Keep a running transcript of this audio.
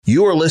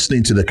You are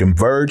listening to the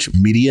Converge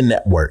Media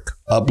Network,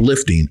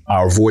 uplifting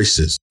our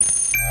voices.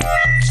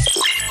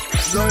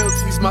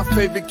 Loyalty's my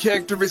favorite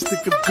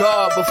characteristic of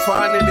God, but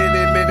finding it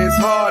in it is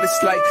hard.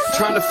 It's like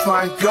trying to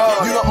find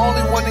God. You're the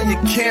only one in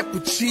your camp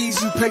with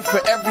cheese. You pay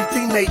for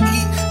everything they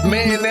eat.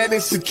 Man, that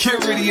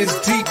insecurity is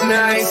deep.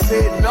 Now I ain't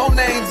said no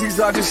names. These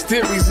are just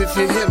theories. If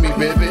you hear me,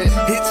 baby,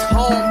 it's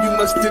home. You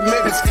must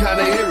admit it's kind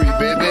of eerie,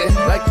 baby.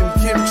 Like them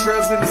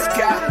chemtrails in the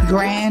sky.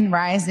 Grand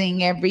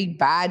Rising,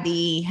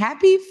 everybody.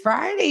 Happy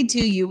Friday to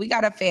you. We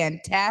got a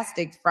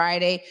fantastic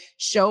Friday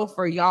show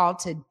for y'all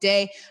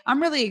today.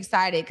 I'm really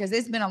excited because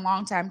it's been a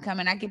long time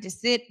coming. I get to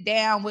sit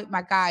down with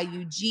my guy,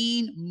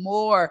 Eugene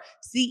Moore,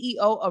 CEO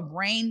of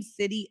Rain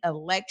City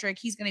Electric.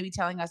 He's going to be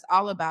telling us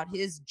all about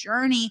his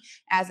journey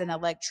as an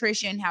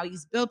electrician, how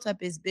he's built up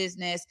his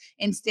business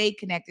and stayed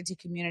connected to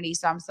community.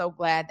 So I'm so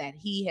glad that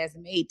he has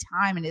made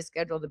time in his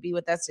schedule to be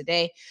with us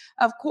today.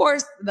 Of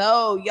course,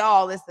 though,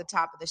 y'all, it's the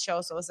top of the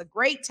show. So it's a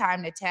great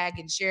time to tag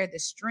and share the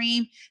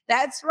stream.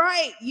 That's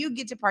right. You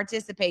get to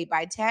participate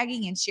by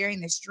tagging and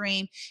sharing the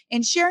stream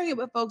and sharing it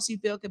with folks you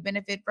feel could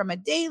benefit from a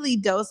daily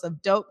dose of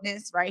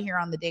dopeness right here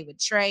on The Day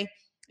with Trey.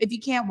 If you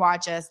can't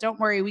watch us, don't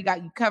worry, we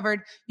got you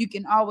covered. You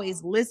can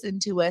always listen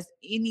to us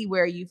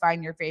anywhere you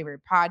find your favorite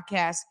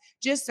podcast.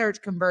 Just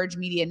search Converge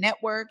Media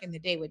Network and The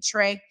Day with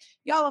Trey.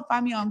 Y'all will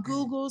find me on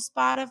Google,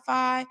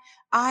 Spotify,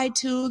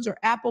 iTunes, or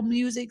Apple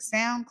Music,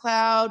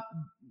 SoundCloud,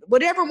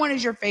 whatever one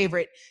is your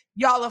favorite.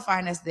 Y'all will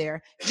find us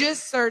there.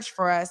 Just search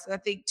for us. I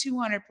think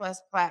 200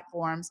 plus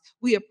platforms.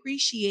 We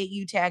appreciate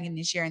you tagging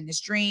and sharing the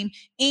stream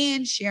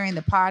and sharing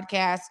the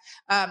podcast.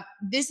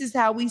 This is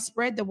how we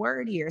spread the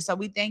word here. So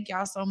we thank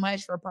y'all so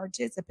much for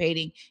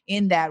participating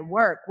in that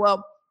work.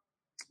 Well,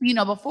 you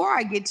know, before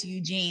I get to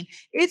Eugene,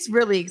 it's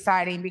really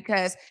exciting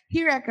because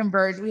here at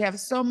Converge, we have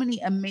so many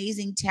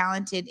amazing,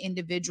 talented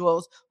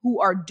individuals who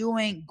are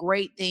doing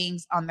great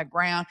things on the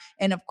ground.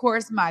 And of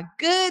course, my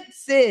good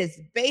sis,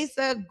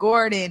 Besa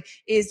Gordon,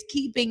 is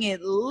keeping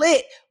it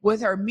lit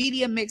with her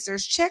media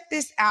mixers. Check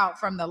this out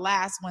from the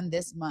last one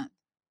this month.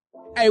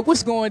 Hey,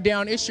 what's going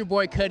down? It's your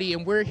boy Cuddy,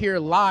 and we're here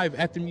live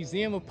at the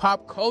Museum of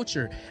Pop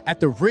Culture at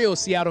the real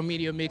Seattle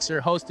Media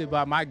Mixer, hosted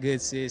by my good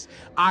sis,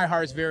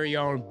 iHeart's very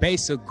own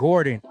Besa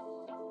Gordon.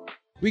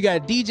 We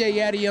got DJ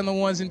Yaddy on the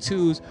ones and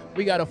twos.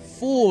 We got a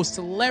full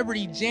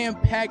celebrity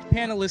jam-packed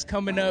panelist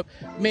coming up.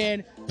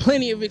 Man,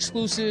 plenty of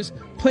exclusives,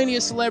 plenty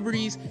of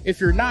celebrities. If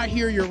you're not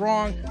here, you're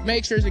wrong.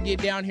 Make sure to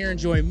get down here and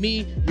join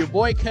me, your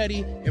boy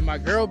Cuddy, and my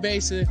girl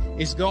Besa.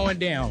 It's going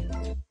down.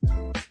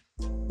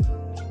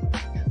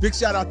 Big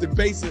shout out to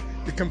Besa.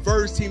 The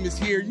Converge team is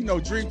here. You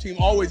know, Dream Team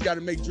always got to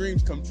make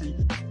dreams come true.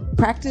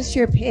 Practice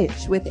your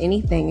pitch with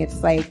anything.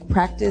 It's like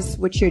practice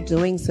what you're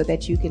doing so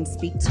that you can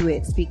speak to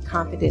it, speak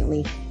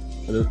confidently.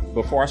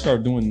 Before I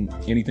started doing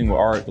anything with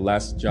art, the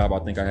last job I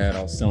think I had,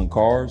 I was selling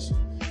cars.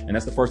 And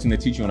that's the first thing they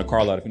teach you on a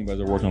car lot. If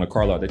anybody's ever worked on a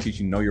car lot, they teach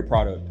you know your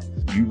product.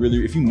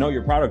 If you know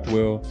your product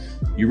well,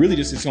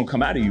 it's going to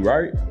come out of you,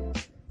 right?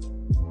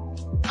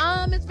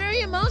 It's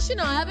very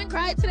emotional. I haven't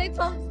cried today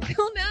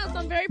till now, so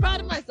I'm very proud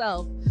of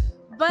myself.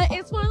 But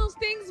it's one of those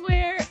things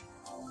where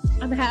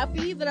I'm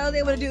happy that I was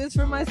able to do this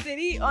for my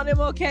city on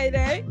MLK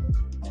Day.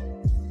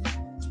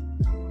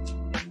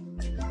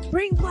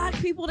 Bring Black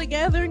people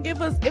together and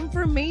give us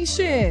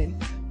information,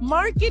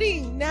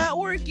 marketing,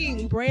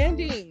 networking,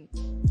 branding,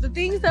 the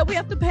things that we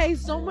have to pay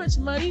so much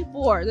money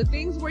for, the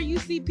things where you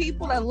see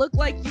people that look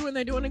like you and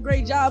they're doing a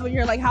great job and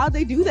you're like, how'd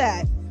they do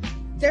that?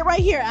 They're right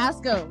here,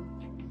 ask them.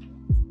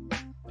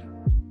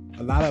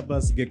 A lot of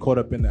us get caught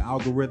up in the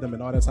algorithm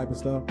and all that type of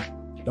stuff.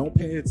 Don't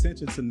pay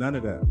attention to none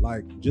of that.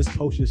 Like, just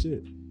post your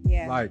shit.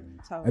 Yeah. Like,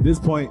 totally. At this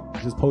point,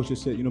 just post your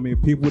shit. You know what I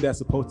mean? People that's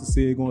supposed to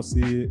see it gonna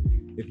see it.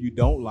 If you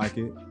don't like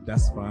it,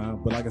 that's fine.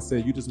 But like I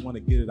said, you just want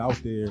to get it out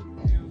there.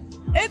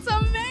 It's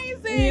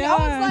amazing. Yeah.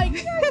 I was like,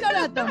 you guys done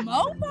at the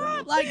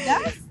Mopop? Like,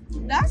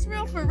 that's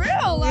real for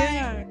real. Like,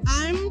 yeah.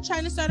 I'm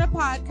trying to start a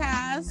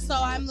podcast, so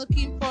I'm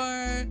looking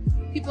for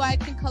people I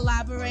can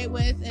collaborate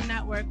with and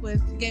network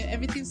with to get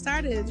everything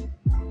started.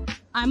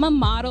 I'm a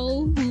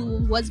model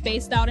who was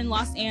based out in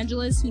Los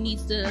Angeles who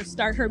needs to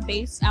start her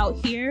base out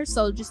here.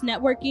 So just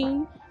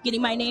networking,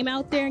 getting my name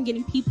out there and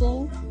getting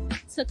people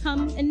to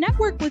come and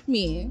network with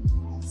me.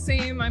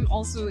 Same, I'm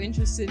also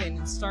interested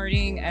in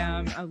starting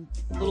a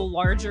little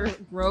larger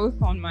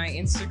growth on my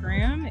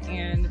Instagram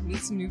and meet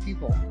some new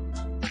people.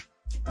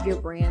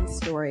 Your brand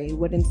story,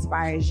 what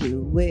inspires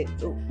you,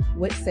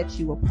 what sets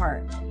you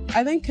apart?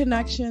 I think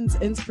connections,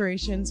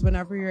 inspirations,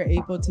 whenever you're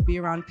able to be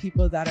around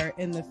people that are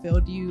in the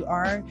field you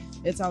are,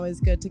 it's always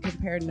good to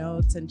compare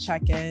notes and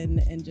check in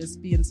and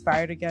just be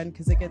inspired again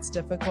because it gets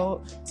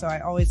difficult. So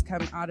I always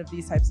come out of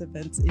these types of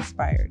events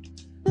inspired.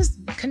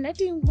 Just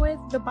connecting with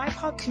the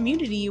BIPOC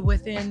community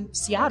within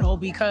Seattle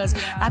because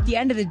at the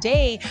end of the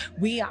day,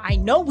 I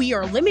know we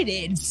are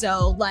limited.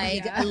 So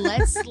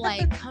let's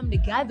come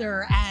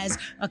together as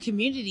a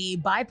community,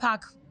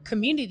 BIPOC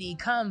community,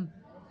 come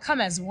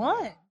as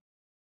one.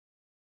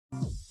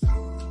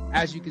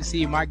 as you can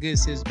see, my good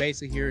sis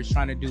Besa here is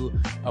trying to do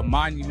a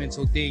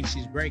monumental thing.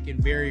 She's breaking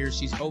barriers.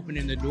 She's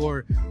opening the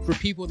door for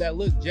people that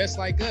look just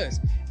like us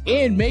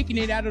and making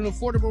it at an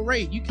affordable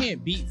rate. You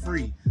can't beat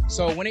free.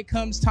 So when it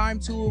comes time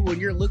to it, when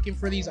you're looking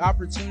for these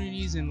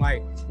opportunities and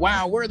like,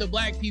 wow, where are the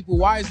black people?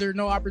 Why is there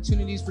no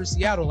opportunities for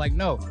Seattle? Like,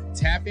 no,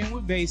 tap in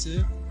with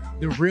Besa,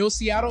 the real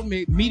Seattle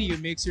media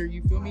mixer.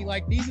 You feel me?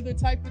 Like, these are the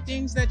type of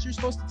things that you're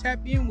supposed to tap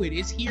in with.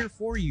 It's here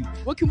for you.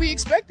 What can we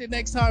expect the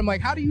next time?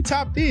 Like, how do you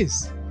top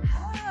this?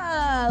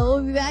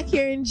 We'll be back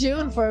here in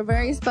June for a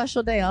very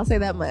special day. I'll say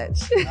that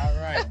much. All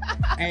right.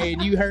 Hey,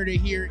 and you heard it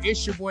here.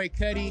 It's your boy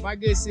Cuddy, my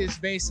good sis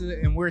Besa,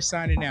 and we're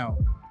signing out.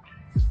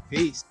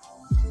 Peace.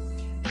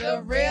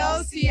 The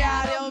Real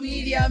Seattle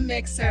Media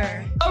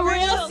Mixer. The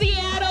Real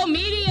Seattle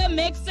Media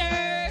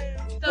Mixer.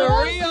 The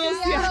Real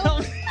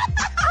Seattle.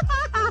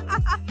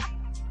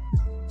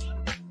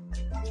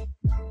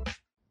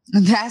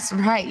 That's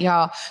right,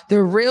 y'all.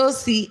 The Real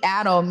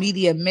Seattle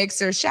Media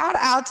Mixer. Shout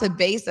out to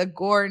Besa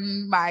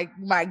Gordon, my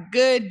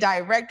good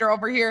director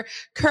over here,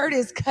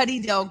 Curtis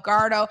Cuddy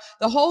Delgado.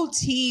 The whole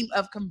team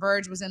of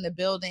Converge was in the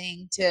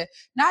building to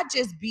not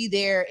just be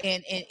there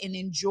and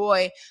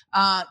enjoy,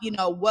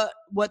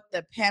 what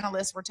the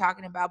panelists were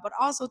talking about, but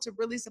also to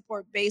really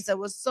support Besa. It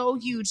was so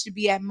huge to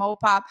be at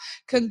Mopop.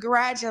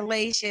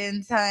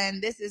 Congratulations, hun.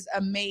 This is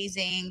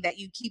amazing that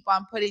you keep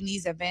on putting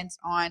these events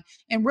on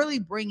and really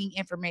bringing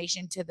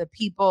information to the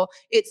people.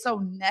 It's so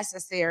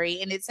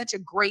necessary, and it's such a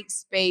great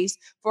space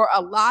for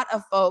a lot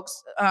of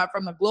folks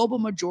from the global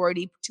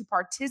majority to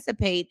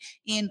participate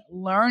in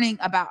learning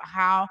about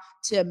how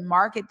to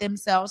market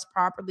themselves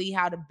properly,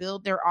 how to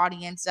build their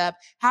audience up,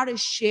 how to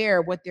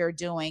share what they're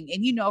doing.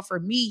 And, for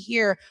me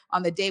here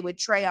on The Day with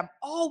Trey, I'm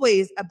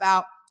always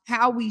about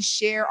how we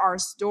share our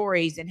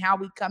stories and how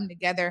we come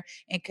together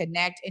and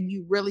connect. And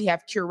you really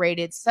have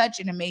curated such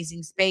an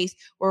amazing space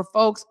where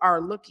folks are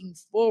looking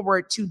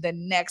forward to the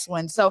next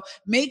one. So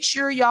make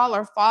sure y'all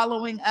are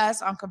following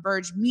us on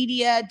Converge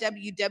Media,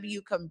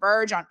 WW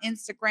Converge on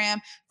Instagram.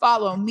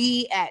 Follow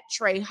me at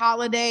Trey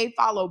Holiday.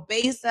 Follow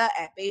Besa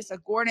at Besa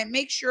Gordon.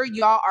 Make sure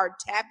y'all are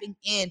tapping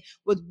in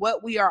with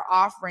what we are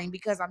offering,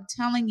 because I'm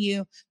telling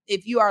you,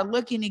 if you are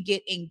looking to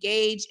get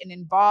engaged and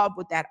involved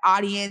with that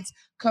audience,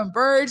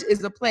 Converge is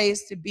the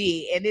place to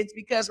be. And it's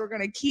because we're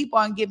going to keep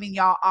on giving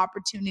y'all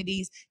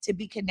opportunities to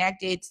be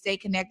connected, stay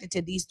connected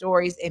to these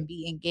stories, and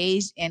be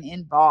engaged and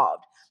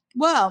involved.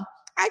 Well,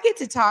 I get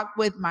to talk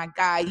with my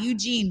guy,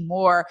 Eugene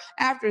Moore,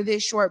 after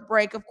this short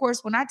break. Of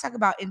course, when I talk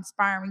about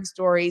inspiring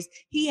stories,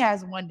 he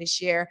has one to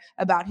share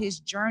about his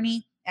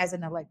journey as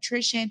an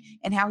electrician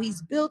and how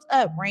he's built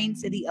up Rain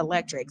City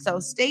Electric. So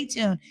stay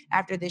tuned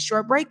after this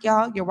short break,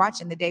 y'all. You're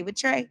watching The Day with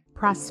Trey.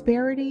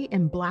 Prosperity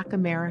in Black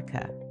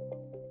America.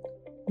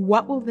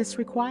 What will this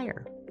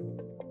require?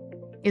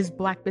 Is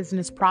Black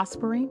business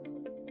prospering?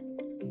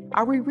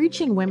 Are we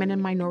reaching women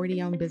and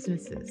minority-owned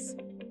businesses?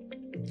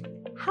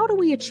 How do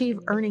we achieve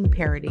earning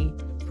parity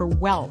for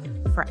wealth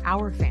for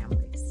our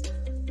families?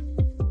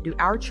 Do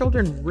our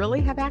children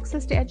really have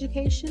access to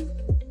education?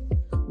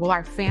 Will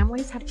our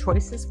families have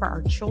choices for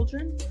our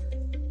children?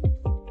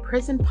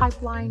 Prison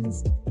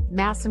pipelines,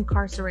 mass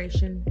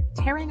incarceration,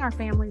 tearing our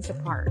families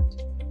apart.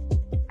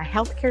 A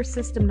healthcare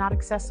system not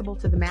accessible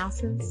to the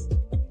masses.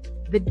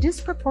 The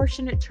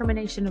disproportionate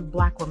termination of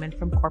Black women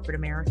from corporate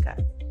America.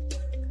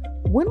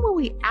 When will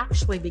we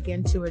actually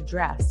begin to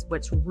address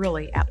what's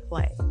really at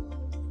play?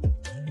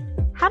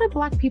 How do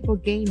Black people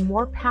gain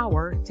more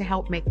power to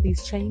help make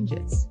these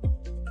changes?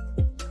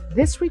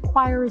 This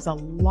requires a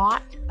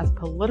lot of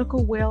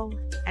political will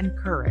and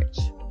courage.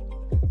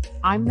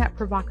 I'm that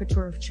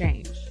provocateur of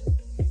change.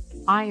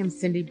 I am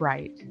Cindy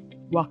Bright.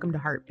 Welcome to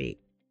Heartbeat.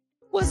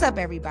 What's up,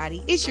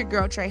 everybody? It's your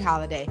girl, Trey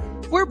Holiday.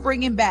 We're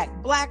bringing back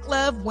Black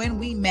Love When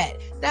We Met.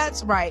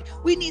 That's right.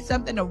 We need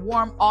something to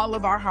warm all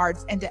of our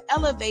hearts and to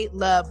elevate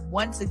love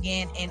once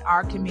again in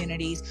our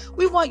communities.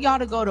 We want y'all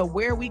to go to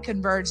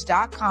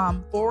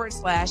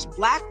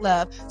whereweconverge.com/Black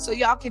Love so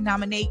y'all can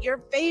nominate your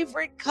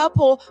favorite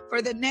couple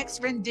for the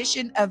next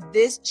rendition of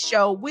this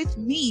show with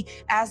me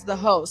as the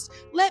host.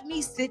 Let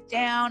me sit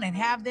down and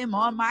have them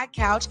on my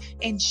couch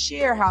and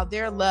share how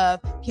their love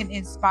can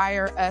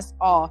inspire us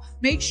all.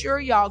 Make sure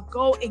y'all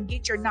go and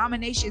get your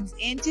nominations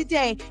in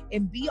today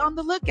and be on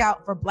the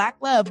lookout for Black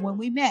Love When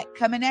We Met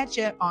coming at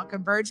you on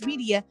Converge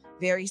Media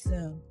very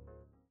soon.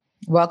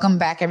 Welcome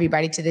back,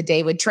 everybody, to The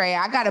Day with Trey.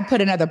 I got to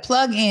put another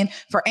plug in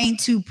for Ain't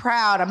Too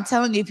Proud. I'm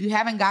telling you, if you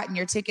haven't gotten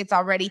your tickets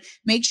already,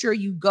 make sure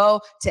you go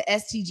to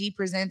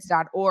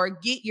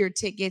stgpresents.org. Get your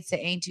tickets to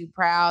Ain't Too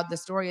Proud, the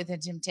story of the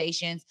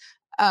Temptations.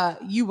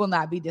 You will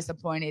not be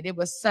disappointed. It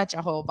was such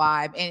a whole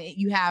vibe. And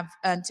you have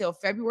until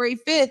February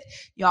 5th,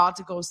 y'all,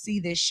 to go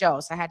see this show.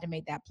 So I had to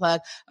make that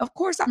plug. Of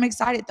course, I'm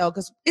excited, though,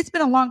 because it's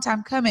been a long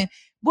time coming.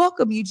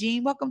 Welcome,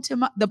 Eugene. Welcome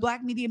to the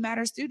Black Media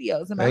Matter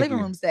Studios in my living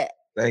room set.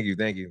 Thank you.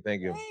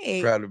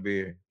 Hey. Proud to be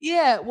here.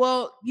 Yeah,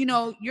 well,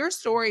 your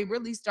story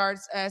really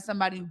starts as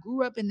somebody who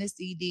grew up in the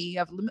CD,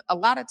 of a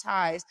lot of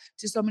ties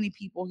to so many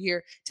people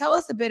here. Tell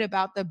us a bit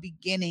about the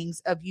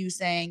beginnings of you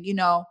saying,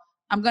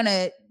 I'm going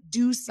to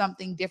do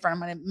something different.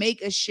 I'm going to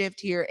make a shift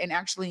here and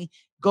actually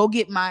go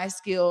get my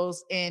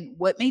skills. And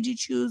what made you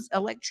choose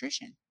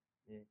electrician?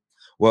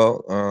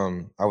 Well,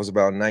 I was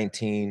about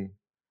 19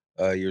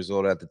 years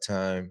old at the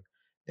time,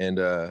 and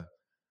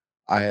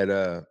I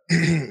had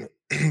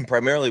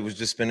primarily was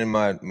just spending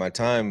my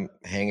time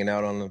hanging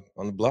out on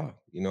the block,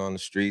 you know, on the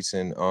streets,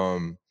 and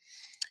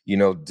you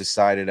know,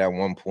 decided at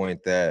one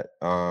point that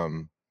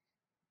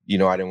you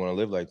know, I didn't want to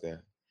live like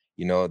that,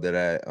 you know,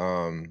 that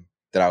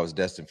I was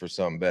destined for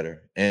something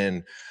better.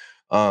 And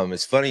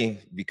it's funny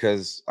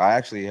because I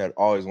actually had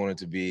always wanted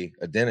to be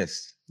a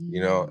dentist,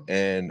 you know,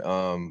 and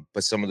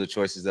but some of the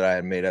choices that I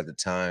had made at the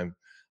time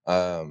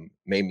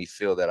made me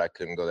feel that I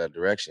couldn't go that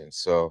direction.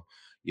 So,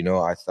 you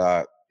know, I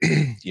thought,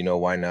 you know,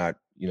 why not,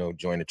 you know,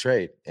 join a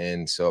trade?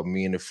 And so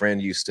me and a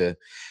friend used to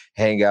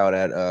hang out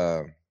at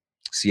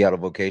Seattle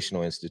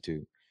Vocational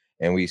Institute.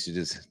 And we used to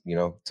just, you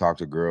know, talk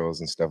to girls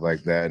and stuff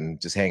like that and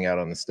just hang out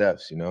on the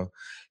steps, you know.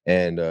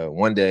 And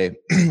one day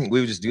we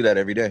would just do that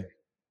every day.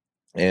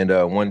 And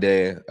one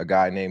day a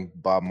guy named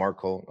Bob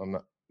Markle, I'm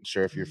not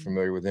sure if you're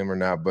familiar with him or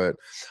not, but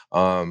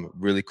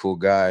really cool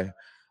guy,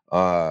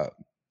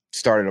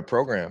 started a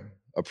program,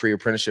 a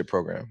pre-apprenticeship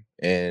program.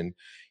 And,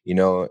 you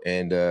know,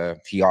 and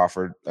he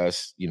offered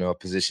us, you know, a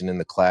position in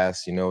the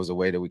class, you know, as a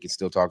way that we could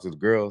still talk to the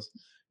girls,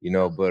 you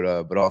know,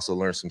 but also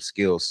learn some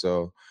skills.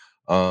 So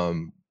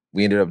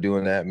we ended up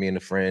doing that, me and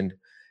a friend,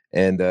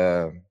 and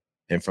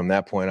from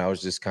that point, I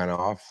was just kind of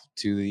off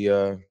to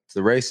the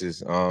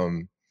races.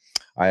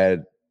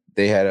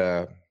 They had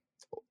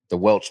the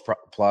Welch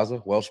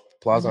Plaza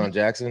on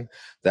Jackson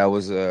that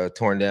was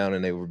torn down,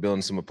 and they were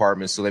building some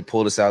apartments, so they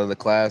pulled us out of the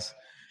class,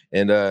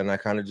 and I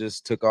kind of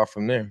just took off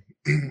from there.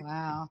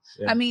 Wow.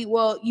 Yeah. I mean,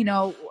 well, you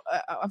know,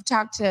 I've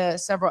talked to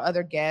several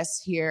other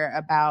guests here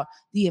about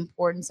the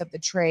importance of the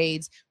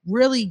trades,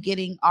 really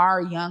getting our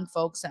young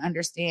folks to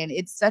understand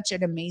it's such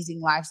an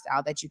amazing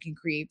lifestyle that you can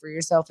create for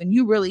yourself. And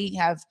you really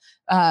have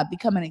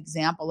become an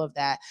example of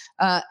that.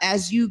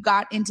 As you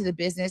got into the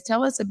business,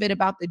 tell us a bit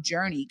about the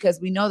journey,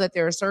 because we know that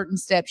there are certain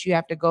steps you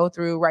have to go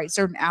through, right?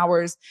 Certain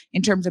hours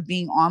in terms of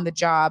being on the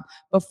job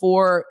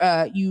before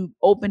you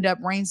opened up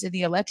Rain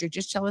City Electric.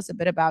 Just tell us a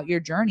bit about your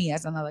journey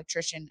as an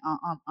electrician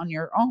on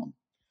your own.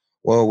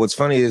 Well, what's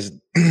funny is,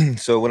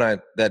 so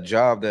that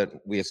job that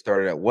we had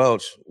started at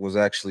Welch was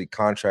actually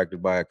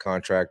contracted by a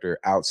contractor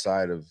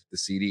outside of the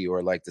CD,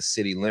 or like the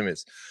city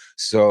limits.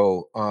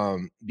 So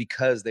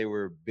because they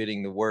were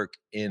bidding the work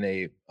in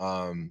a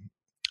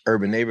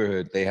urban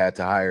neighborhood, they had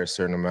to hire a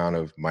certain amount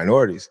of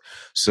minorities.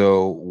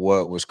 So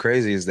what was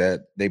crazy is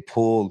that they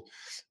pulled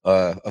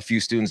a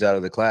few students out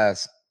of the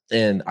class,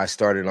 and I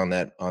started on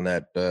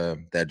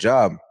that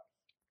job.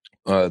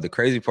 The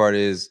crazy part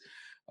is,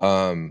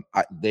 they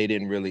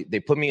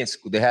put me in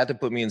school. They had to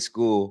put me in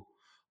school,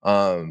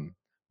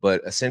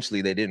 but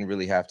essentially they didn't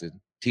really have to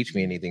teach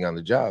me anything on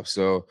the job.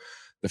 So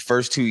the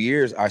first 2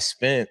 years I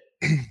spent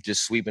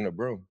just sweeping a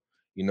broom,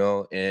 you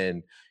know,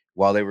 and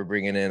while they were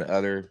bringing in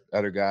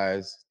other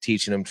guys,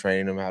 teaching them,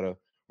 training them how to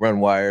run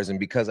wires. And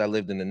because I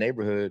lived in the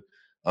neighborhood,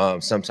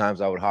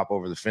 sometimes I would hop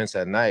over the fence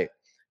at night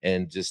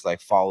and just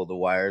like follow the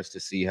wires to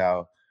see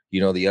how,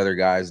 you know, the other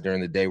guys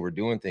during the day were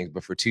doing things.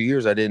 But for 2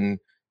 years, I didn't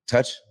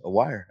touch a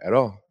wire at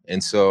all.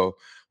 And so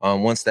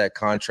once that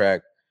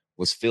contract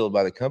was filled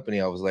by the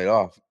company, I was laid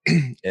off.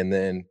 And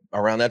then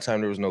around that time,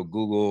 there was no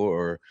Google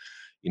or,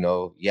 you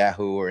know,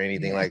 Yahoo or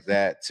anything like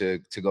that to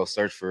go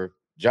search for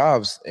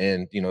jobs.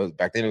 And, you know,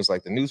 back then it was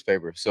like the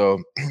newspaper.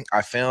 So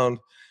I found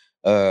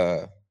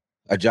a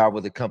job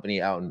with a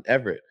company out in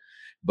Everett.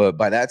 But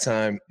by that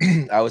time,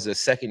 I was a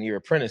second-year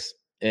apprentice,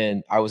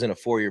 and I was in a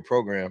 4-year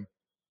program.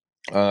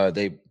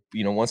 They,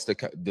 you know, once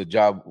the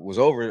job was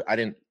over,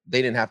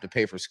 they didn't have to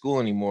pay for school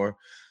anymore.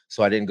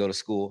 So I didn't go to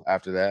school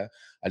after that.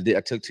 I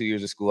took 2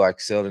 years of school. I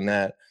excelled in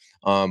that.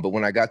 But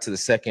when I got to the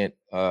second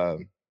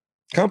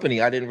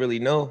company, I didn't really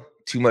know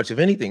too much of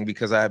anything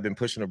because I had been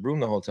pushing a broom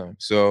the whole time.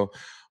 So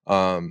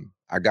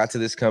I got to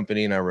this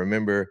company, and I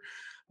remember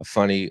a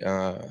funny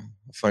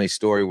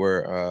story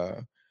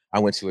where I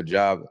went to a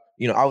job.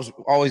 You know, I was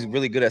always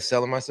really good at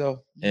selling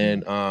myself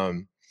and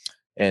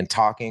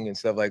talking and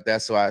stuff like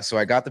that. So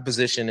I got the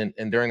position,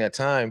 and during that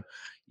time,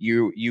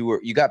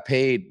 you got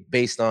paid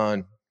based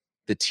on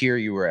the tier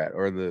you were at,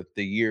 or the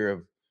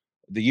year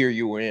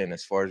you were in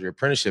as far as your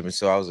apprenticeship. And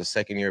so I was a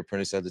second-year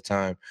apprentice at the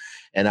time,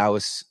 and I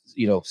was,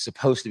 you know,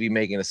 supposed to be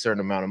making a certain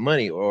amount of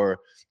money, or,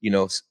 you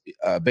know,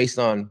 based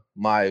on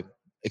my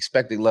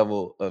expected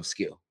level of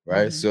skill,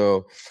 right? Mm-hmm.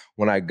 So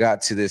when I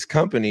got to this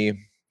company,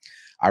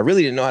 I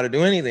really didn't know how to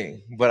do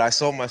anything, but I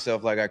sold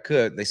myself like I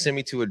could. They sent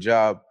me to a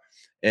job,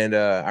 and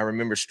I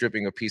remember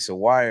stripping a piece of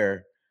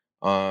wire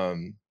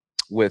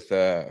with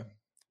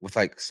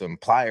like some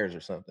pliers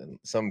or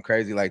something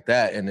crazy like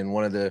that. And then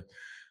one of the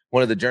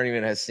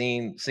journeymen has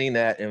seen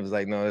that and was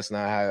like, no, that's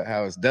not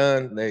how it's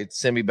done. They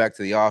sent me back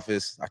to the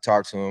office. I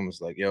talked to him.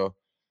 It's like, yo,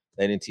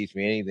 they didn't teach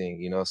me anything,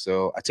 you know?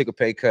 So I took a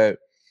pay cut.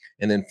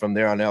 And then from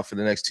there on out, for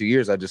the next 2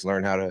 years, I just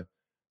learned how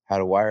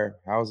to wire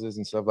houses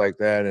and stuff like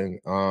that.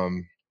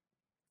 And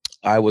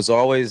I was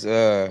always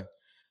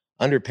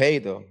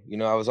underpaid though. You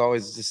know, I was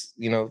always just,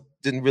 you know,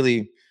 didn't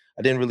really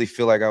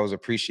feel like I was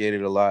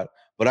appreciated a lot.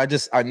 But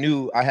I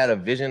knew I had a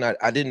vision.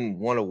 I didn't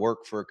want to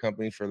work for a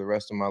company for the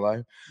rest of my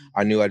life.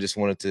 I knew I just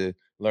wanted to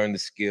learn the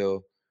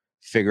skill,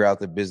 figure out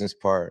the business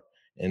part,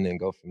 and then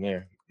go from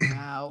there.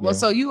 Wow. Well,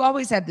 so you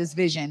always had this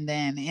vision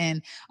then.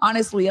 And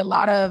honestly, a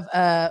lot of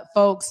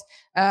folks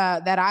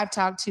that I've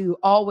talked to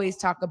always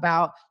talk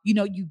about, you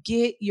know, you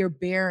get your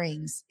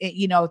bearings,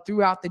 you know,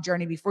 throughout the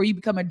journey before you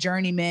become a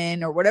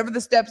journeyman or whatever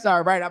the steps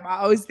are, right? I'm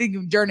always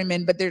thinking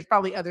journeyman, but there's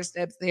probably other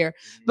steps there.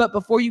 But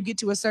before you get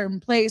to a certain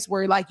place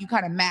where like you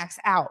kind of max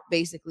out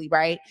basically,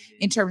 right?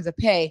 In terms of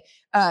pay,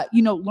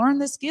 you know, learn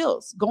the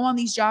skills, go on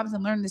these jobs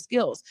and learn the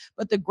skills.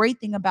 But the great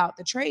thing about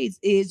the trades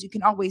is you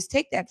can always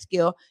take that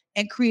skill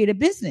and create a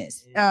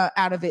business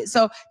out of it.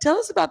 So tell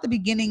us about the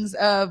beginnings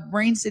of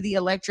Rain City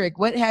Electric.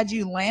 What had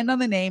you land on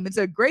the name? It's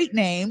a great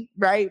name,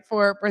 right,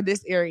 for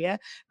this area.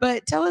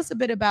 But tell us a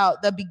bit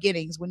about the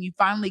beginnings when you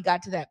finally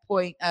got to that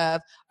point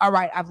of, all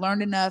right, I've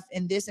learned enough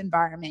in this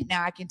environment.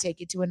 Now I can take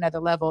it to another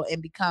level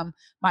and become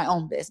my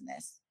own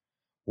business.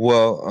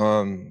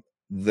 Well,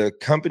 the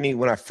company,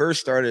 when I first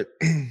started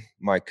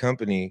my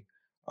company,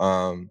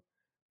 the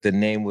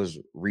name was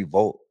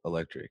Revolt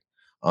Electric.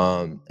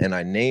 And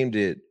I named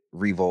it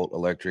Revolt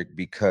Electric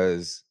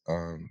because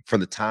for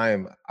the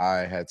time I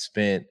had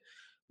spent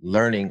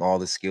learning all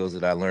the skills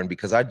that I learned,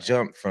 because I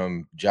jumped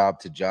from job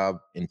to job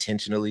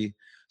intentionally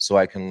so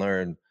I can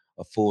learn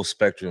a full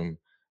spectrum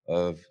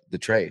of the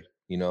trade,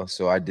 you know.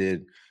 So I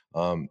did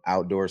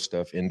outdoor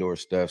stuff, indoor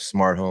stuff,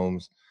 smart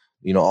homes,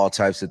 you know, all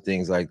types of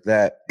things like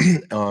that.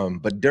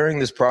 But during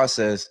this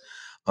process,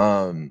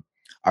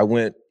 I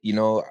went, you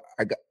know,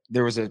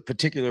 there was a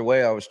particular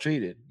way I was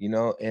treated, you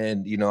know,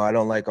 and, you know, I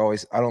don't like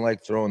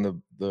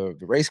throwing the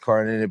race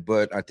card in it,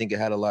 but I think it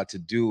had a lot to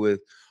do with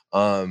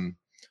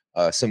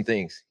some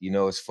things, you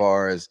know, as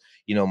far as,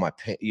 you know, my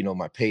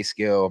pay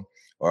scale,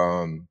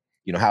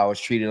 you know, how I was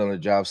treated on the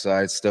job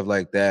site, stuff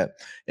like that.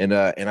 And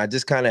I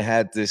just kind of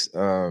had this,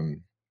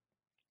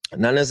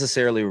 not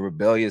necessarily a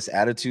rebellious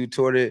attitude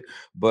toward it,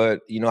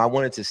 but, you know, I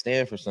wanted to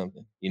stand for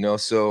something, you know.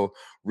 So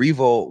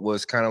Revolt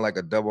was kind of like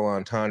a double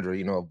entendre,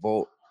 you know. A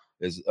volt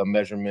is a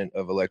measurement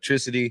of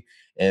electricity,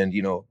 and,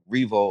 you know,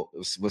 revolt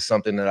was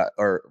something that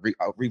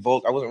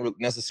revolt, I wasn't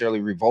necessarily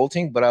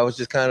revolting, but I was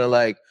just kind of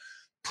like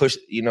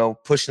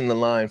pushing the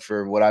line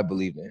for what I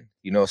believed in,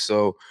 you know.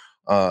 So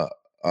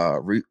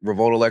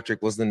Revolt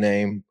Electric was the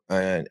name,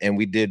 and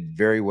we did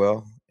very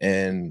well.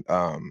 And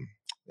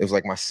it was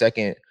like my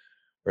second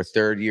or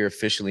third year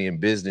officially in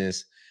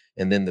business,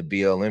 and then the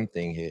BLM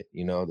thing hit,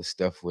 you know, the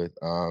stuff with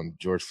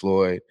George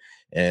Floyd,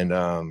 and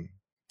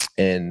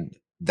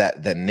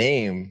that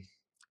name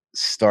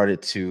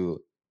started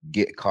to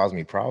cause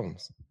me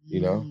problems, you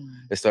know.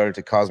 It started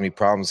to cause me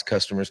problems.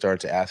 Customers started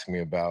to ask me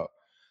about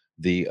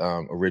the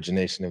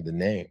origination of the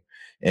name,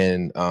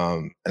 and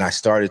I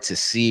started to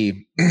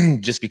see,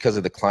 just because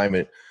of the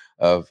climate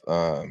of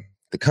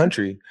the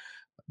country,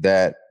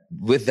 that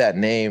with that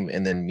name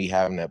and then me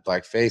having that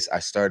black face, I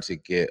started to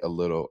get a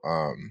little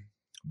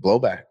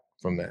blowback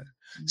from that.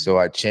 So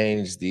I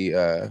changed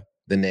the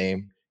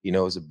name. You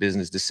know, it was a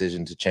business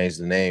decision to change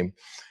the name,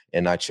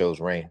 and I chose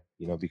Rain,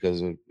 you know,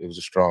 because it was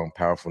a strong,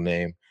 powerful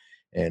name,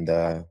 and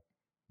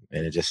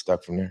it just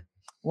stuck from there.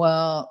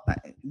 Well,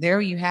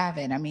 there you have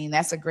it. I mean,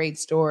 that's a great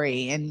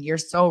story. And you're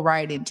so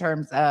right in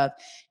terms of,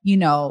 you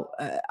know,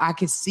 I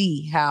could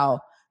see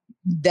how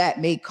that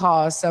may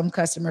cause some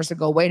customers to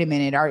go, wait a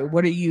minute,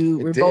 what are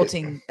you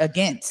revolting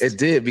against? It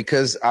did,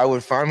 because I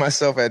would find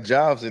myself at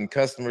jobs and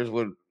customers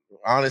would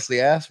honestly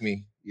ask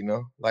me, you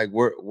know, like,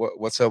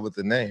 what's up with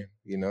the name,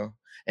 you know?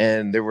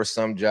 And there were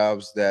some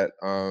jobs that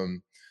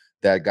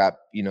got,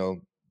 you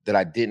know, that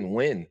I didn't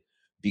win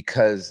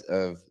because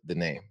of the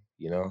name,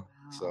 you know?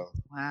 So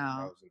wow.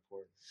 That was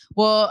important.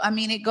 Well, I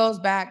mean, it goes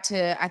back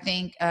to, I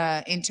think,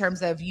 in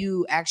terms of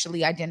you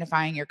actually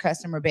identifying your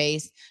customer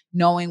base,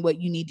 knowing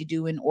what you need to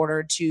do in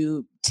order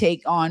to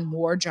take on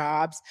more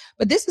jobs.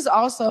 But this is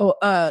also,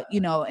 you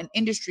know, an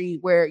industry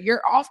where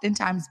you're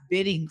oftentimes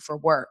bidding for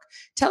work.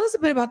 Tell us a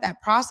bit about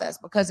that process,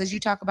 because as you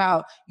talk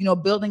about, you know,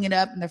 building it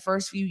up in the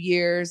first few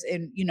years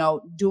and, you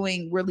know,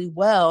 doing really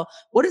well,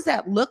 what does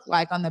that look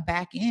like on the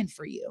back end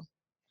for you?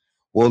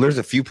 Well, there's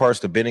a few parts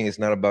to bidding. It's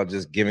not about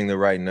just giving the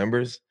right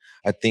numbers.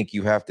 I think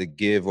you have to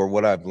give, or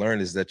what I've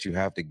learned is that you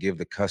have to give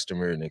the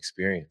customer an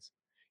experience.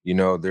 You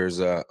know, there's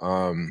a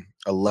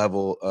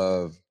level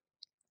of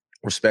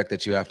respect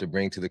that you have to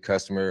bring to the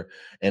customer.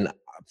 And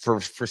for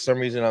some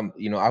reason,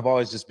 I've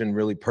always just been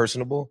really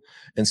personable.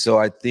 And so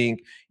I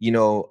think, you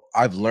know,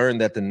 I've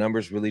learned that the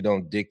numbers really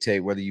don't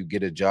dictate whether you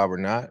get a job or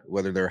not,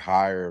 whether they're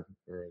high or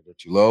they're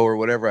too low or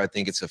whatever. I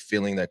think it's a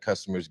feeling that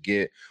customers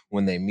get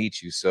when they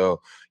meet you.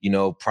 So, you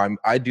know,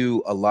 I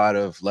do a lot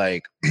of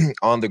like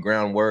on the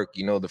ground work,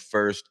 you know,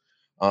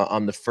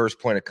 I'm the first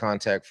point of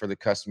contact for the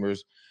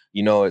customers.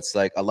 You know, it's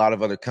like a lot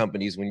of other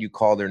companies, when you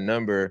call their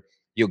number,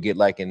 you'll get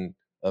like a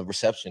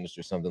receptionist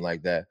or something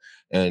like that.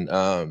 And,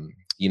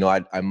 you know,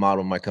 I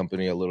model my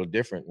company a little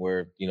different,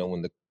 where, you know,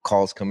 when the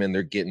calls come in,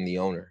 they're getting the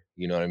owner,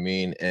 You know what I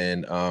mean?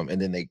 And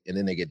then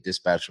they get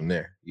dispatched from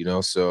there. You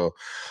know, so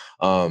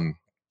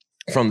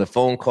from the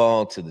phone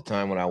call to the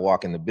time when I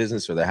walk in the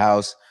business or the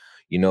house,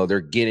 you know,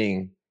 they're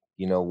getting,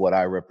 you know, what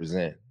I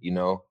represent, you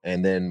know,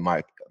 and then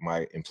my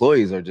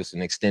employees are just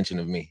an extension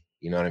of me,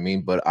 you know what I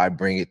mean? But I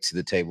bring it to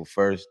the table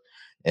first.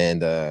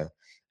 And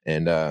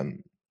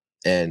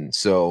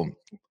so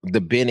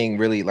the binning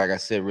really, like I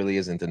said, really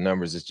isn't the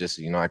numbers. It's just,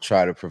 you know, I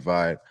try to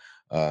provide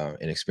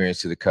an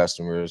experience to the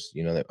customers,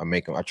 you know, that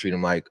I treat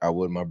them like I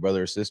would my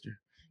brother or sister,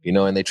 you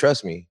know, and they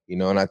trust me, you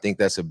know, and I think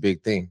that's a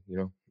big thing, you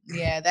know.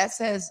 Yeah, that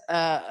says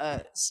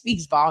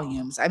speaks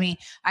volumes. I mean,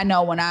 I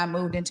know when I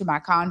moved into my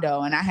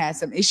condo and I had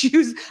some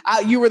issues,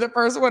 you were the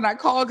first one I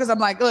called because I'm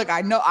like, look,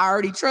 I know I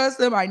already trust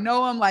him. I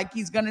know him, like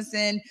he's gonna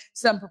send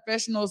some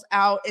professionals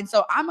out. And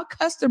so I'm a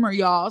customer,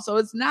 y'all. So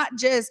it's not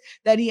just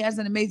that he has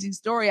an amazing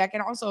story. I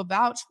can also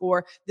vouch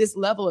for this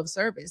level of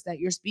service that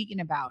you're speaking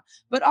about.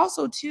 But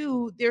also,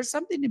 too, there's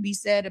something to be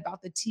said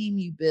about the team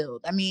you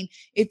build. I mean,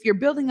 if you're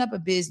building up a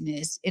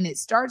business and it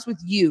starts with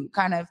you,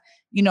 kind of,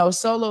 you know,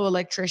 solo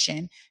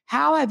electrician,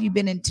 how have you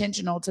been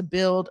intentional to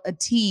build a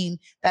team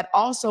that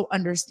also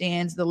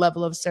understands the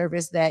level of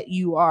service that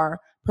you are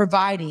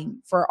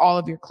providing for all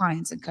of your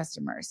clients and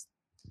customers?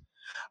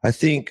 I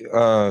think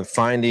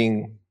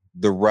finding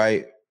the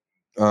right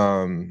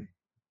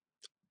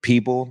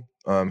people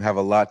have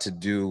a lot to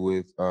do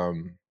with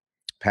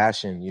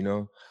passion, you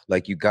know,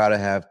 like you got to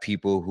have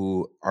people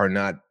who are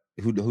not,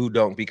 who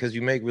don't, because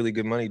you make really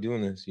good money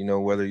doing this, you know,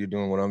 whether you're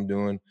doing what I'm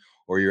doing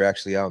or you're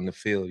actually out in the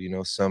field. You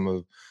know, some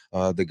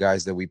of the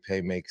guys that we pay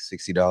make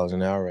 $60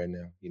 an hour right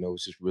now, you know,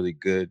 it's just really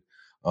good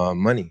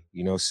money,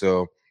 you know.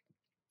 So,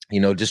 you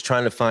know, just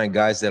trying to find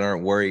guys that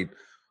aren't worried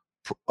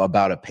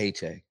about a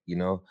paycheck, you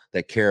know,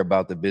 that care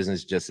about the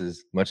business just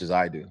as much as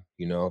I do,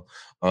 you know,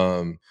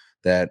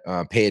 that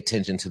pay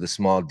attention to the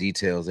small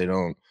details. They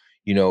don't,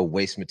 you know,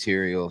 waste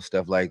material,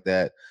 stuff like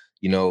that,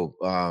 you know,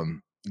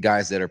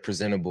 guys that are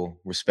presentable,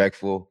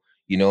 respectful,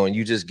 you know, and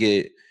you just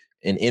get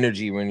an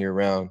energy when you're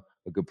around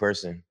a good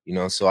person, you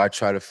know. So I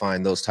try to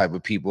find those type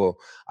of people.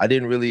 I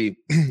didn't really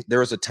there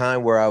was a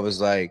time where I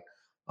was like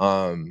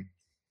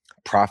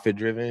profit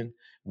driven,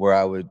 where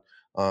I would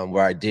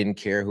where I didn't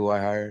care who I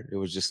hired. It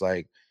was just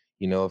like,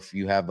 you know, if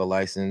you have the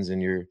license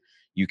and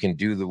you can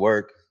do the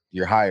work,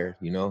 you're hired,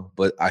 you know.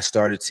 But I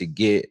started to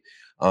get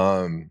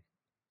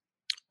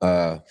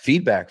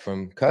feedback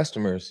from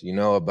customers, you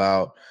know,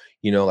 about,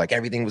 you know, like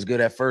everything was good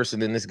at first,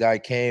 and then this guy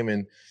came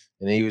and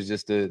he was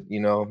just a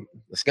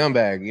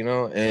scumbag, you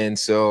know. And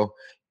so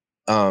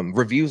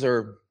reviews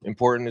are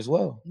important as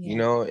well, you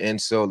know. And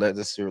so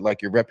that's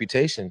like your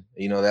reputation,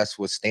 you know, that's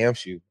what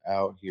stamps you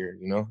out here,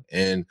 you know.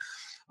 And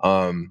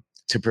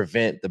to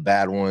prevent the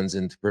bad ones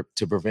and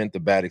to prevent the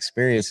bad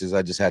experiences,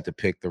 I just had to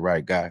pick the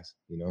right guys,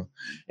 you know.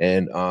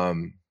 And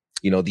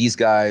you know, these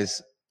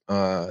guys,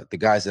 the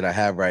guys that I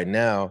have right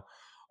now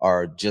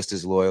are just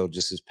as loyal,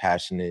 just as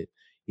passionate,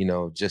 you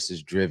know, just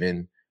as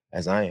driven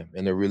as I am,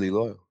 and they're really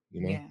loyal.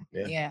 You know?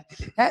 Yeah.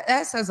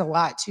 That says a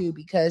lot too,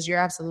 because you're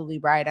absolutely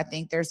right. I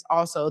think there's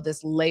also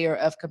this layer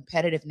of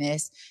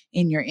competitiveness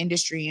in your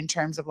industry in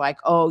terms of like,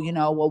 oh, you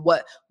know,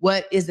 well,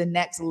 what is the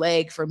next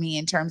leg for me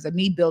in terms of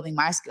me building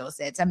my skill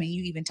sets? I mean,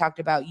 you even talked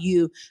about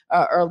you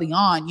early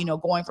on, you know,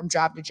 going from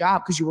job to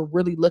job because you were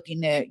really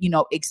looking to, you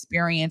know,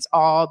 experience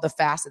all the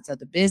facets of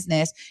the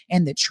business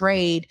and the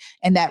trade.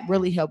 And that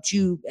really helped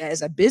you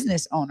as a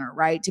business owner,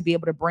 right? To be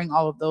able to bring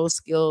all of those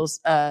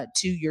skills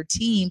to your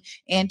team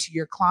and to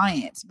your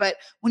clients. But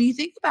when you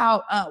think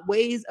about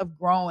ways of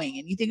growing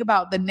and you think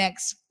about the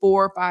next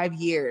 4 or 5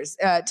 years,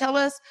 tell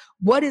us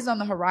what is on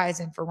the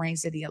horizon for Rain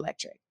City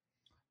Electric.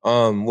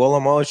 Well,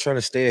 I'm always trying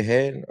to stay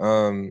ahead.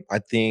 I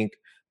think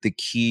the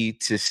key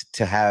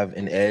to have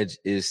an edge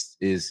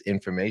is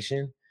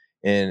information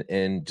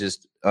and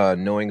just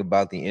knowing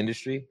about the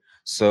industry.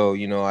 So,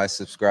 you know, I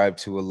subscribe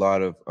to a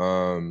lot of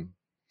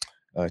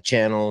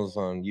channels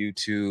on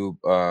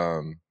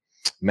YouTube,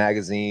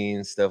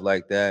 magazines, stuff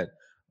like that.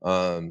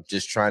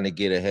 Just trying to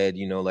get ahead,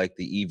 you know, like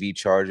the EV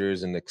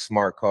chargers and the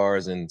smart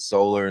cars and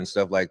solar and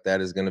stuff like that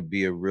is going to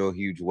be a real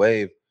huge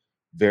wave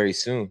very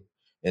soon.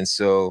 And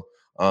so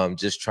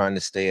just trying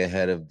to stay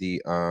ahead of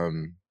the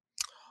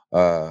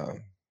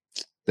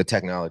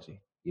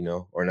technology, you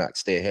know, or not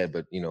stay ahead,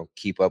 but, you know,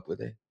 keep up with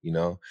it, you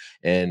know.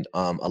 And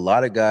a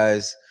lot of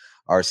guys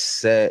are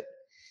set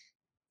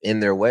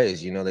in their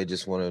ways, you know, they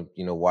just want to,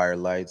 you know, wire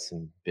lights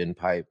and bend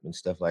pipe and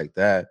stuff like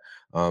that.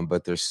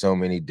 But there's so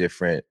many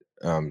different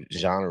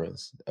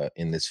genres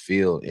in this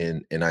field,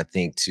 and I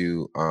think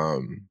to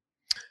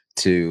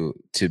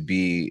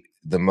be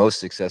the most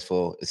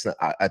successful, it's not.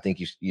 I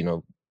think you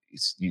know,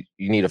 you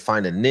need to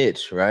find a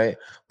niche, right?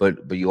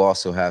 But you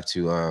also have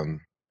to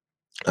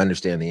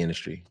understand the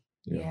industry.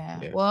 Yeah.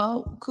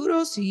 Well,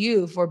 kudos to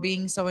you for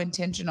being so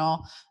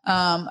intentional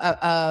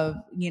of,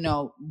 you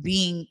know,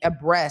 being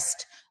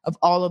abreast of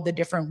all of the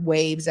different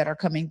waves that are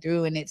coming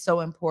through. And it's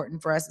so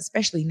important for us,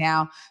 especially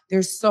now.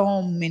 There's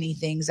so many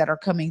things that are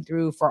coming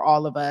through for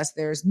all of us.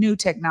 There's new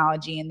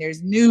technology and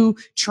there's new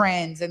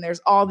trends and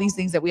there's all these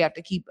things that we have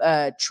to keep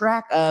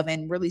track of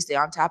and really stay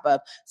on top of.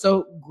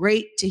 So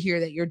great to hear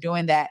that you're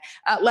doing that.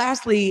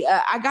 Lastly,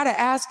 I got to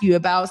ask you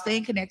about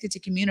staying connected to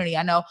community.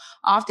 I know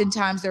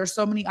oftentimes there are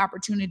so many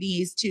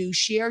opportunities to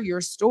share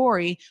your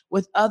story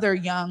with other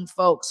young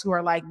folks who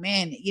are like,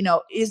 man, you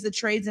know, is the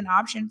trades an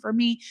option for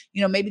me?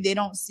 You know, maybe they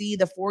don't see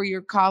the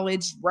 4-year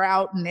college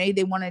route and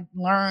they want to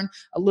learn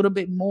a little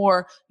bit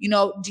more. You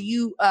know, do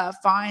you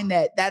find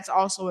that that's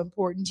also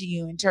important to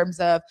you in terms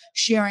of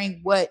sharing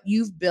what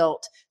you've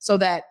built so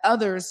that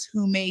others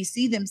who may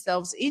see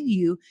themselves in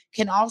you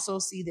can also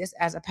see this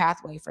as a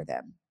pathway for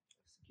them?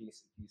 Can you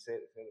say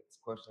this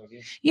question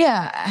again?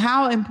 Yeah.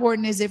 How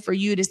important is it for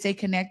you to stay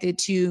connected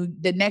to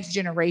the next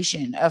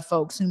generation of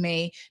folks who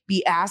may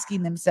be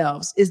asking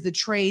themselves, is the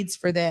trades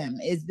for them?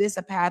 Is this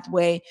a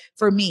pathway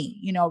for me?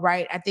 You know,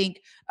 right? I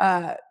think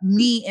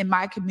me in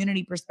my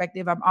community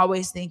perspective, I'm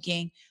always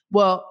thinking,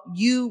 well,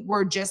 you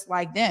were just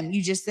like them.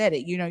 You just said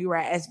it. You know, you were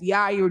at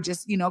SVI, you were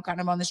just, you know, kind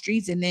of on the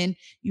streets, and then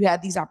you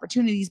had these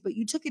opportunities, but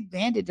you took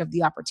advantage of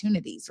the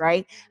opportunities,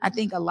 right? I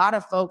think a lot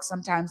of folks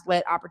sometimes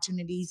let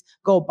opportunities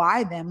go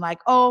by them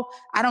like, oh,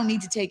 I don't need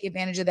to take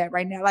advantage of that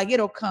right now. Like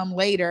it'll come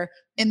later.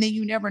 And then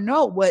you never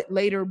know what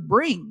later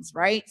brings,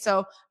 right?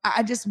 So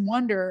I just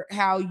wonder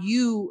how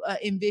you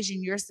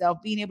envision yourself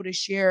being able to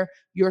share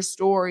your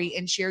story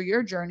and share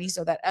your journey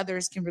so that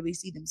others can really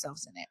see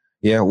themselves in it.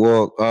 Yeah,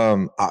 well,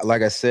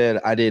 like I said,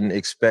 I didn't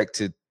expect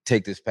to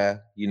take this path.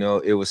 You know,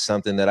 it was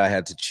something that I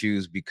had to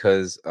choose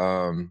because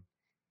I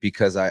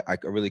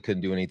really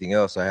couldn't do anything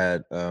else. I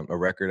had a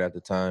record at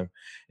the time,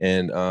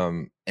 and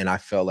I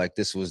felt like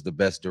this was the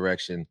best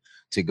direction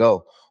to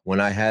go. When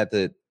I had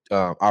the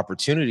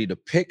opportunity to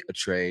pick a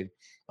trade,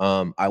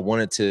 I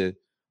wanted to,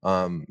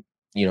 I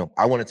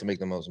wanted to make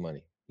the most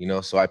money. You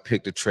know, so I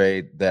picked a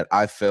trade that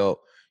I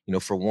felt, you know,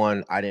 for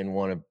one, I didn't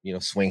want to, you know,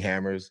 swing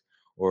hammers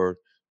or,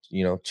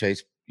 you know,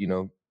 chase, you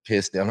know,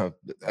 piss down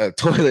a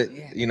toilet,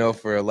 you know,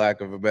 for a lack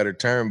of a better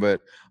term.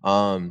 But,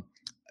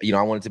 you know,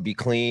 I wanted to be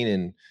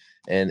clean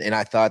and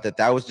I thought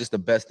that was just the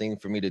best thing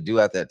for me to do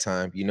at that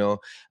time. You know,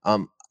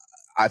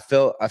 I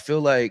feel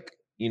like,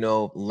 you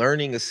know,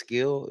 learning a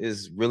skill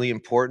is really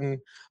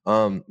important.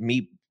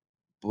 Me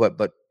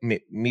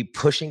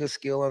pushing a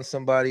skill on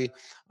somebody,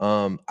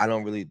 I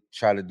don't really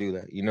try to do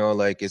that. You know,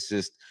 like it's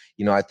just,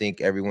 you know, I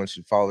think everyone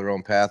should follow their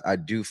own path. I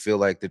do feel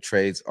like the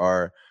trades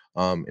are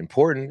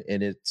important,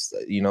 and it's,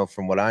 you know,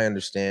 from what I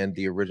understand,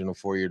 the original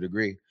 4-year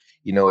degree,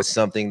 you know, it's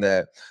something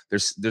that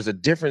there's a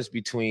difference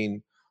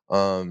between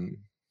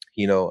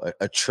you know,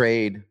 a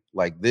trade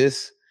like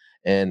this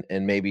and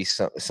maybe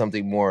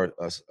something more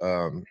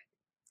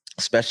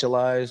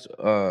specialized.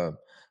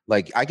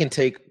 Like I can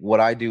take what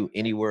I do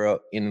anywhere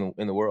in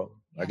the world.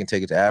 I can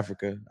take it to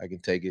Africa, I can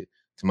take it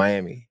to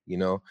Miami, you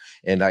know,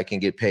 and I can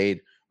get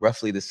paid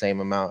roughly the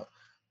same amount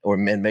or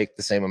make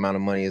the same amount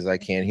of money as I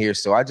can here.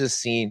 So I just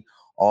seen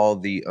all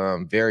the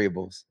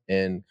variables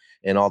and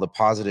all the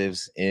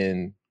positives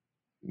in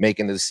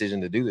making the decision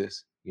to do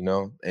this, you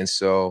know? And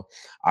so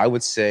I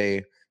would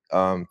say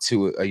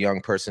to a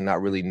young person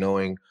not really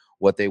knowing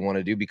what they want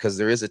to do, because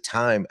there is a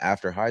time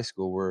after high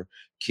school where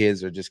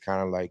kids are just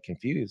kind of like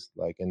confused,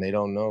 like, and they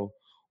don't know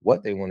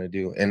what they want to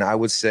do. And I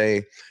would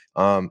say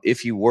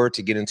if you were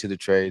to get into the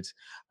trades,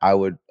 I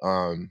would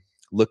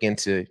look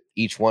into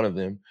each one of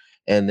them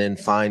and then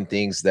find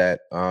things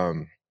that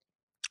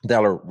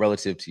that are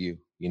relative to you,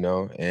 you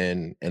know,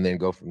 and then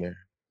go from there.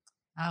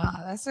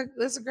 That's a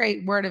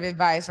great word of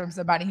advice from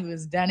somebody who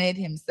has done it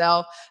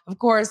himself. Of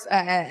course,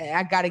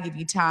 I got to give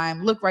you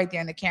time. Look right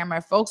there in the camera.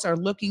 If folks are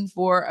looking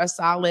for a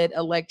solid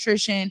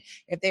electrician,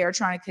 if they are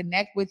trying to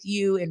connect with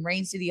you in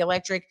Rain City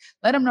Electric,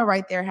 let them know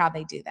right there how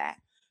they do that.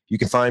 You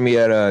can find me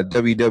at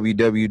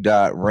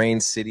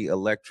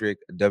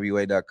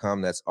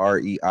www.raincityelectricwa.com. That's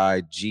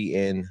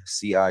REIGNCITY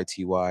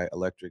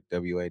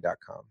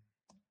electricwa.com.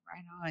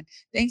 Right on.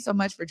 Thanks so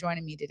much for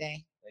joining me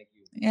today. Thank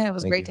you. Yeah, it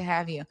was great to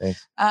have you.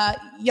 Thanks.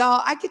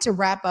 Y'all, I get to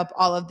wrap up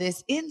all of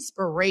this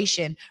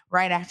inspiration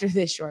right after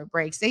this short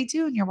break. Stay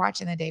tuned. You're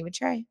watching The Day with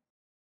Trey.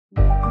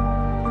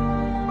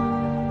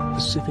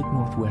 Pacific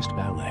Northwest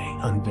Ballet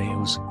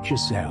unveils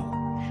Giselle,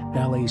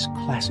 ballet's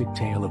classic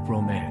tale of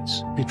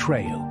romance,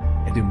 betrayal,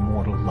 and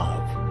immortal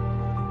love.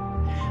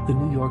 The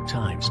New York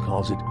Times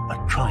calls it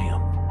a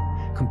triumph,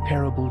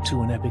 comparable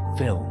to an epic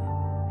film.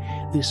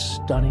 This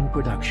stunning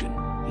production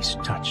is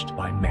touched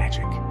by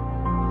magic.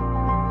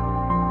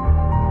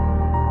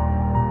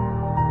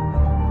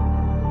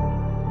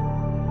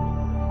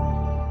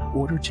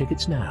 Order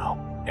tickets now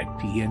at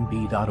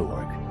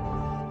pnb.org.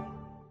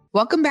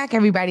 Welcome back,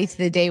 everybody, to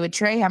The Day with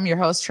Trey. I'm your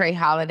host, Trey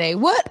Holiday.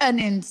 What an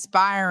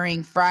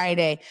inspiring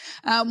Friday.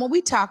 When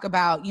we talk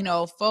about,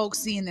 folks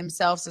seeing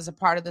themselves as a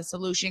part of the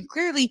solution,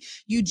 clearly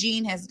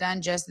Eugene has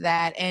done just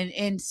that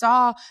and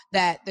saw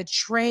that the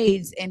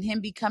trades and him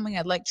becoming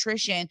an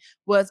electrician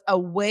was a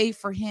way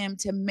for him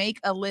to make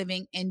a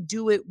living and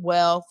do it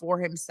well for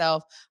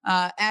himself.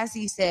 As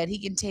he said, he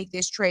can take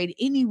this trade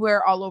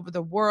anywhere all over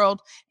the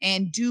world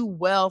and do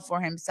well for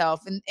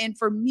himself. And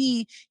for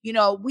me,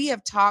 we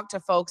have talked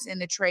to folks in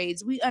the trades.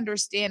 We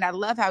understand. I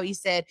love how he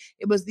said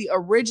it was the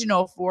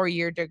original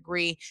 4-year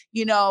degree.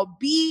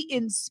 Be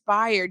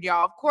inspired,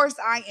 y'all. Of course,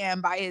 I am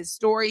by his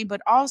story,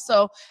 but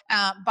also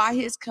by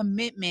his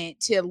commitment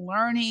to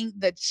learning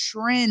the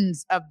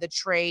trends of the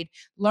trade,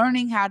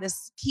 learning how to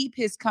keep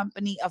his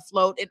company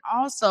afloat, and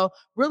also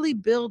really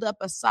build up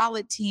a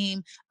solid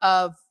team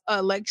of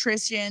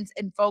electricians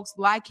and folks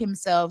like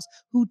himself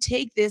who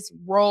take this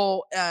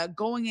role,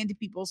 going into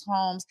people's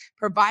homes,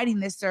 providing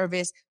this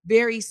service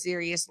very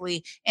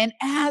seriously. And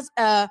as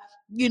a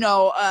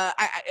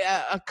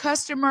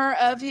customer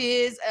of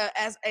his,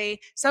 as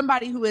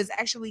somebody who has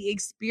actually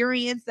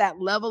experienced that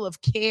level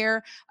of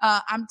care,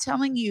 I'm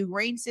telling you,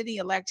 Rain City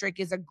Electric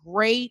is a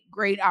great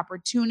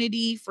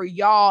opportunity for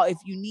y'all. If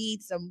you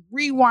need some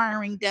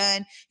rewiring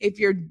done, if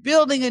you're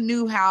building a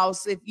new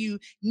house, if you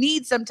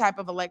need some type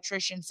of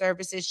electrician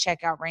services,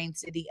 check out Rain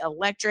City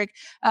Electric.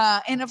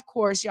 And of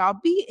course, y'all,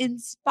 be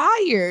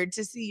inspired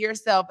to see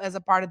yourself as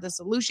a part of the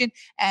solution,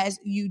 as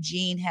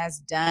Eugene has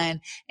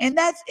done. And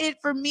that's it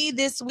for me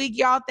this week,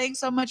 y'all. Thanks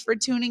so much for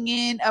tuning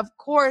in. Of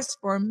course,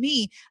 for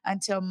me,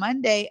 until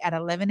Monday at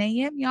 11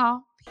 a.m.,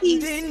 y'all.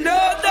 Peace.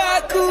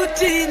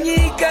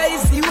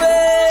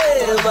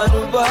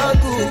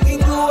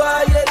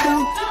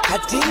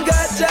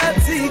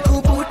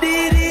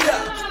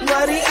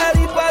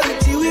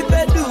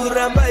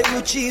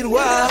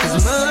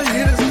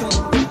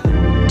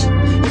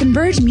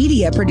 Converge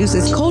Media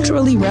produces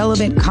culturally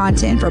relevant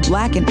content for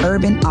Black and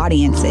urban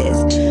audiences.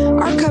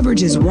 Our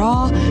coverage is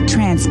raw,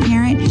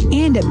 transparent,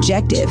 and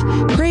objective,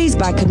 praised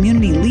by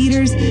community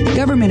leaders,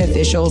 government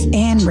officials,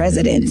 and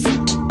residents.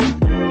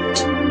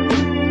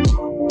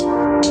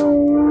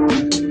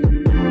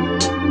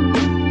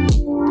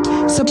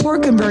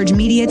 Support Converge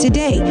Media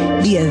today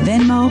via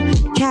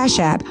Venmo, Cash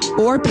App,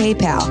 or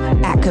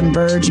PayPal at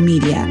Converge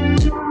Media.